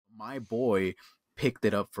my boy picked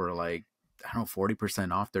it up for like, I don't know,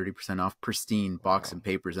 40% off, 30% off, pristine box and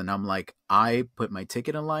papers. And I'm like, I put my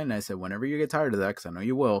ticket in line and I said, whenever you get tired of that, because I know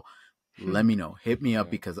you will, let me know. Hit me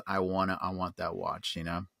up because I want that watch, you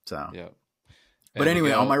know? So, Yeah. But anyway,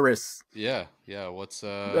 Miguel, on my wrist. Yeah. What's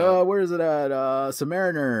Where is it at?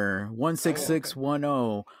 Submariner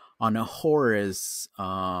 16610 on a Horus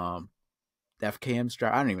FKM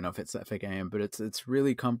strap. I don't even know if it's FKM, but it's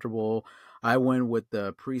really comfortable. I went with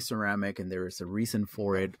the pre-ceramic, and there is a reason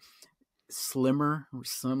for it. Slimmer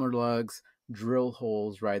lugs, drill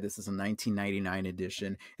holes, right? This is a 1999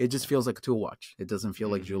 edition. It just feels like a tool watch. It doesn't feel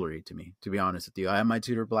like jewelry to me, to be honest with you. I have my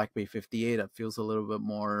Tudor Black Bay 58. It feels a little bit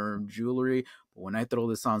more jewelry, but when I throw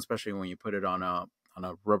this on, especially when you put it on a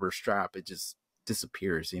rubber strap, it just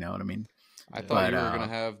disappears. You know what I mean? I thought you were gonna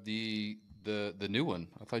have the new one.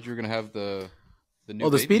 I thought you were gonna have the new.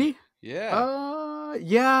 The Speedy? Yeah.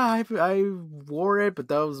 Yeah, I wore it, but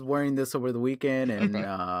I was wearing this over the weekend, and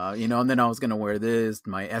and then I was gonna wear this,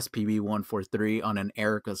 my SPB 143 on an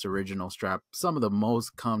Erica's original strap. Some of the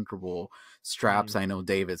most comfortable straps. I know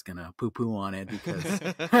David's gonna poo on it because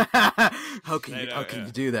how can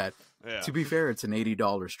you do that? Yeah. To be fair, it's an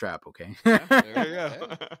 $80 strap. Okay. There you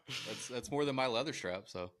go. That's more than my leather strap.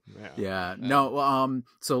 So yeah. No.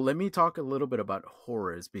 So let me talk a little bit about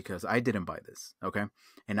Horus because I didn't buy this. Okay,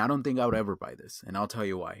 and I don't think I would ever buy this, and I'll tell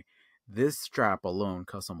you why. This strap alone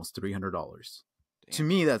costs almost $300. To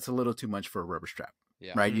me, that's a little too much for a rubber strap.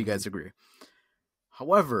 Yeah. Right? You guys agree?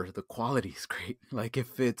 However, the quality is great. Like it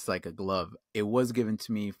fits like a glove. It was given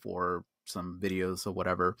to me for some videos or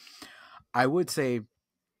whatever. I would say,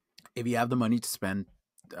 if you have the money to spend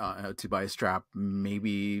to buy a strap,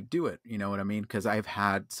 maybe do it. You know what I mean? Because I've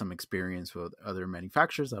had some experience with other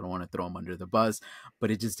manufacturers. I don't want to throw them under the bus,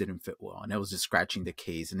 but it just didn't fit well. And I was just scratching the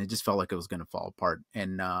case and it just felt like it was going to fall apart.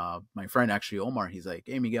 And my friend, actually, Omar, he's like,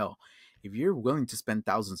 hey, Miguel, if you're willing to spend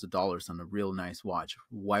thousands of dollars on a real nice watch,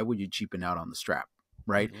 why would you cheapen out on the strap?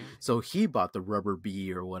 Right. So he bought the rubber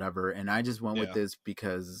B or whatever. And I just went with this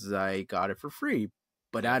because I got it for free.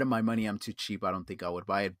 But out of my money, I'm too cheap. I don't think I would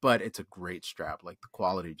buy it. But it's a great strap. Like the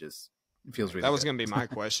quality just feels really. That was going to be my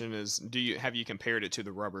question: is have you compared it to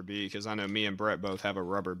the rubber B? Because I know me and Brett both have a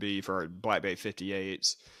rubber B for our Black Bay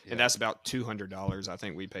 58s, and that's about $200. I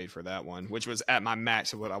think we paid for that one, which was at my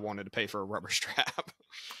max of what I wanted to pay for a rubber strap.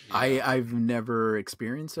 I've never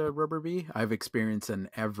experienced a rubber B. I've experienced an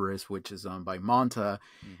Everest, which is by Monta.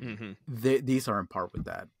 These are on par with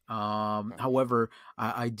that. However,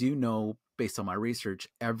 I do know, based on my research,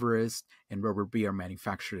 Everest and Rubber B are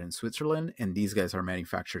manufactured in Switzerland, and these guys are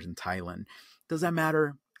manufactured in Thailand. Does that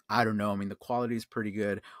matter? I don't know. I mean, the quality is pretty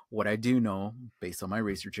good. What I do know, based on my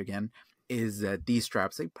research again, is that these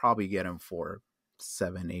straps, they probably get them for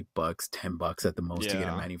 $7, $8, $10 at the most to get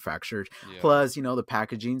them manufactured. Plus, the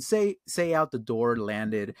packaging, say out the door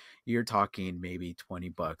landed, you're talking maybe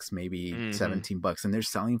 $20, maybe $17, and they're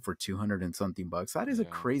selling for 200 and something bucks. That is a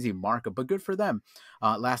crazy markup, but good for them.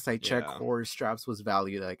 Last I checked, Horus straps was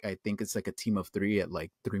valued, like, I think it's like a team of 3 at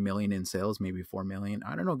like 3 million in sales, maybe 4 million.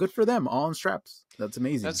 I don't know. Good for them. All in straps. That's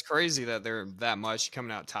amazing. That's crazy that they're that much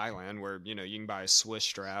coming out of Thailand, where you can buy a Swiss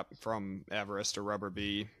strap from Everest or Rubber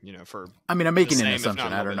B, for. I mean, I'm making an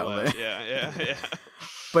assumption. I don't know. Yeah.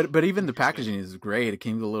 But even the packaging is great. It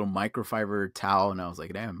came with a little microfiber towel, and I was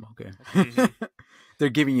like, damn, okay. They're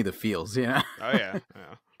giving you the feels, Oh yeah.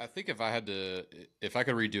 I think if I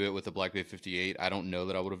could redo it with the Black Bay 58, I don't know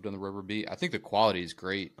that I would have done the Rubber B. I think the quality is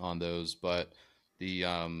great on those, but the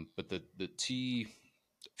T,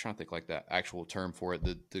 I'm trying to think like that actual term for it,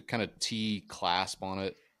 the kind of T clasp on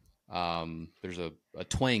it. There's a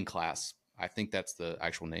twang clasp. I think that's the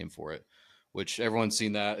actual name for it, which everyone's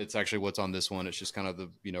seen that. It's actually what's on this one. It's just kind of the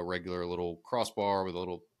regular little crossbar with a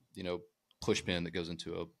little, push pin that goes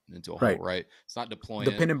into a hole, right? It's not deploying.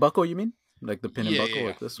 The pin and buckle, you mean? Like the pin and buckle,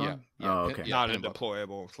 like this one? Yeah. Oh, okay. Not a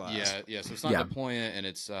deployable clasp. Yeah. So it's not deployant, and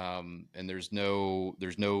it's and there's no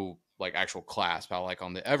like actual clasp. How like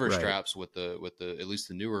on the Ever straps with the at least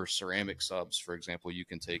the newer ceramic subs, for example, you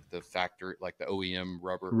can take the factory, like the OEM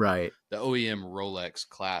rubber, the OEM Rolex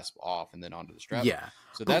clasp off and then onto the strap. Yeah.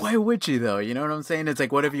 So but why would you though? You know what I'm saying? It's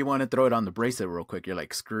like, what if you want to throw it on the bracelet real quick? You're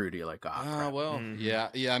like screwed. You're like, yeah.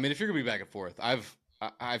 I mean, if you're gonna be back and forth,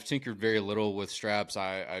 I've tinkered very little with straps.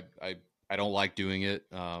 I don't like doing it.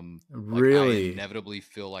 Really? I inevitably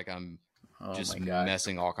feel like I'm just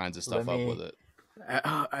messing all kinds of stuff up with it.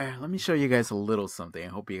 Let me show you guys a little something. I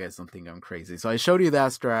hope you guys don't think I'm crazy. So I showed you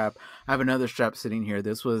that strap. I have another strap sitting here.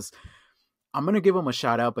 I'm going to give them a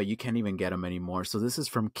shout out, but you can't even get them anymore. So this is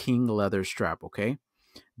from King Leather Strap, okay?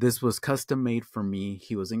 This was custom made for me.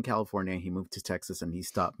 He was in California. He moved to Texas and he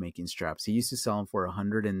stopped making straps. He used to sell them for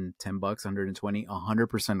 $110, $120,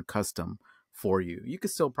 100% custom for you. You could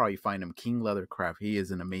still probably find him. King Leather Craft. He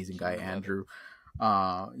is an amazing guy, Andrew.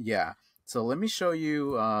 Yeah. So let me show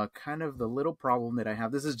you kind of the little problem that I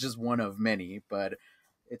have. This is just one of many, but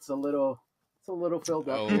it's a little filled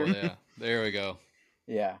up here. Yeah. There we go.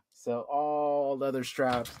 Yeah. So all leather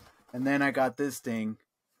straps. And then I got this thing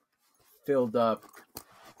filled up.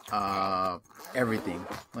 Everything.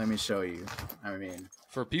 Let me show you. I mean,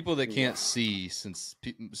 for people that can't see, since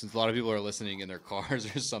a lot of people are listening in their cars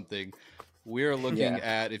or something, we're looking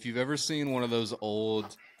at, if you've ever seen one of those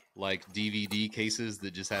old like DVD cases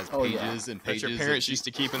that just has pages and pages that your parents used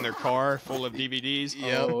to keep in their car full of DVDs.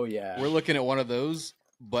 Yep. Oh yeah. We're looking at one of those,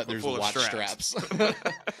 but there's watch straps.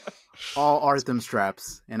 All Artham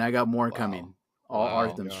straps, and I got more coming. All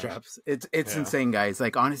Artham straps. It's insane, guys.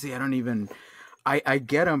 Like honestly, I don't even. I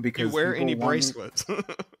get them because you wear any bracelets?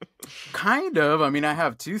 Kind of. I mean, I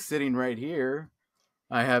have two sitting right here.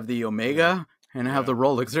 I have the Omega and I have the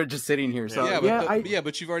Rolex. They're just sitting here. So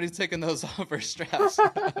but you've already taken those off for straps.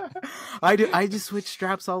 I do. I just switch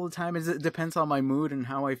straps all the time. It depends on my mood and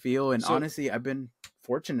how I feel. And honestly, I've been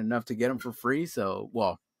fortunate enough to get them for free. So,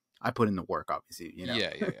 I put in the work, obviously. You know.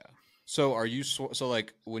 Yeah. So are you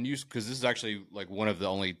like when you, because this is actually like one of the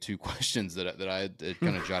only two questions that I had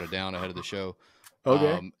kind of jotted down ahead of the show.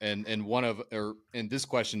 Okay. And this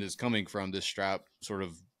question is coming from this strap sort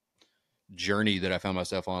of journey that I found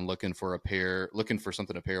myself on, looking for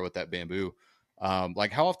something to pair with that bamboo.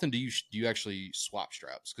 Like how often do you actually swap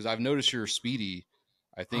straps? Because I've noticed you're speedy.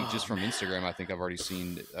 I think just from Instagram, I think I've already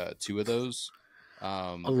seen two of those.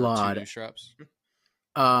 A lot. 2 new straps.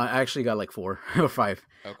 I actually got like 4 or 5.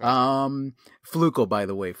 Okay. Fluco, by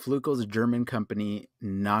the way. Fluco's a German company,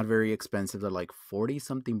 not very expensive. They're like 40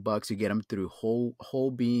 something bucks. You get them through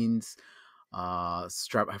whole beans.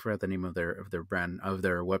 Strap. I forgot the name of their brand, of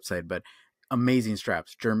their website, but amazing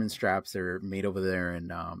straps. German straps. They're made over there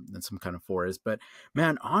in some kind of forest. But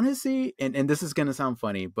man, honestly, and this is gonna sound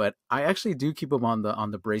funny, but I actually do keep them on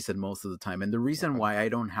the bracelet most of the time. And the reason why I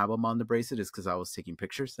don't have them on the bracelet is because I was taking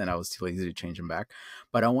pictures and I was too lazy to change them back.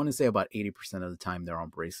 But I want to say about 80% of the time they're on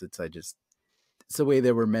bracelets. It's the way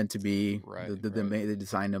they were meant to be. Right. They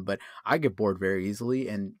designed them, but I get bored very easily.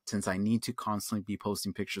 And since I need to constantly be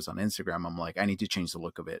posting pictures on Instagram, I'm like, I need to change the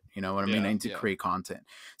look of it. You know what I mean? I need to create content.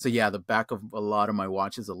 So the back of a lot of my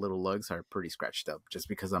watches, the little lugs, are pretty scratched up just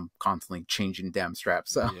because I'm constantly changing damn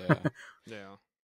straps. So Yeah.